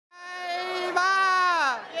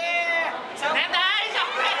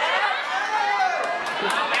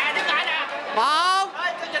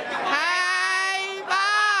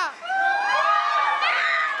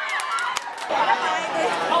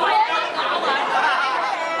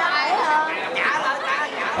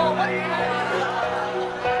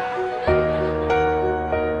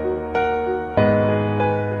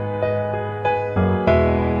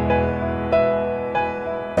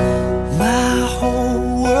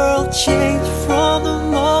changed from the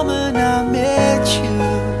moment I met you,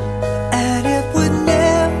 and it would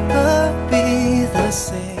never be the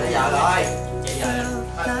same. Tới giờ rồi, tới giờ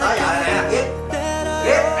nè,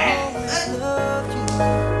 ghép mẹ.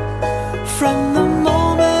 From the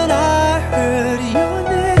moment I heard your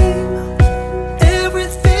name,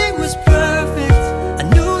 everything was perfect. I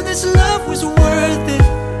knew this love was worth it.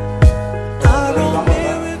 Our own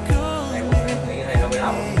miracle.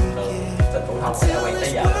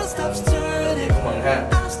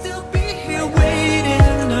 I'll still be here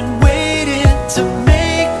waiting and waiting to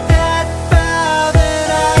make that vow that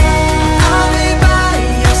I'll be by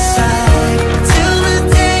your side till the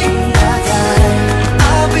day I die.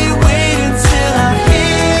 I'll be waiting till I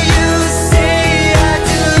hear you say I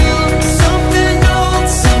do. Something old,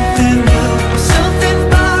 something new, something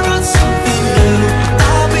borrowed, something new.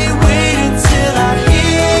 I'll be waiting till I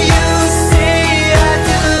hear you say I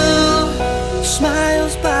do.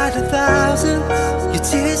 Smiles by the thousands, your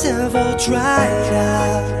tears have all dried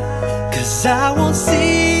out, 'cause I won't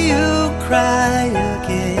see you cry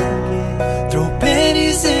again. Throw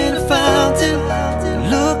pennies in a fountain,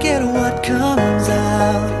 look at what comes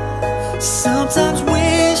out. Sometimes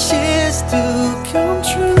wishes do come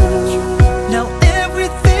true. Now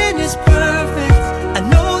everything is perfect. I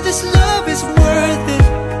know this love is worth it.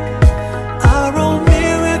 Our own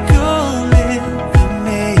miracle in the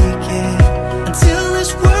making. Until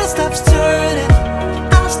this world stops turning,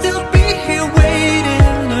 I'll still be here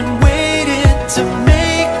waiting and waiting to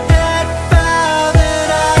make that vow that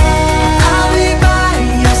I'll be by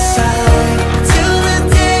your side till the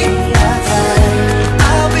day I die.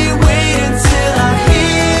 I'll be waiting till I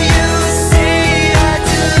hear you say I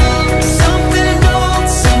do. Something old,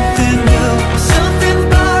 something new, something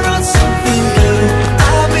borrowed, something new.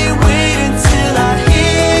 I'll be waiting till I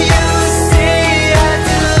hear you say I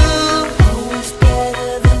do. Always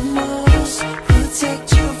better than most,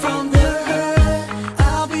 protect you from the hurt.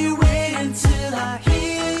 I'll be waiting till I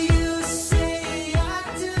hear you say I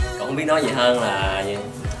do. Cậu không biết nói gì hơn là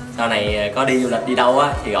sau này có đi du lịch đi đâu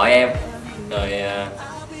á thì gọi em, rồi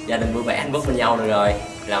gia đình vui vẻ hạnh phúc bên nhau rồi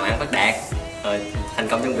làm ăn phát đạt, rồi thành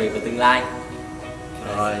công trong việc và tương lai.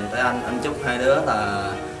 Rồi tới anh chúc hai đứa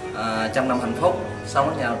là trăm năm hạnh phúc, sống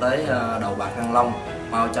với nhau tới đầu bạc răng long,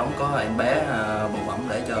 mau chóng có em bé bụ bẩm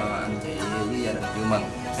để cho anh chị với gia đình vui mừng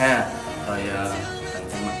ha. Rồi anh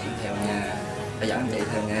chị mặc theo nha, phải dẫn anh chị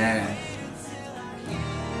theo nha.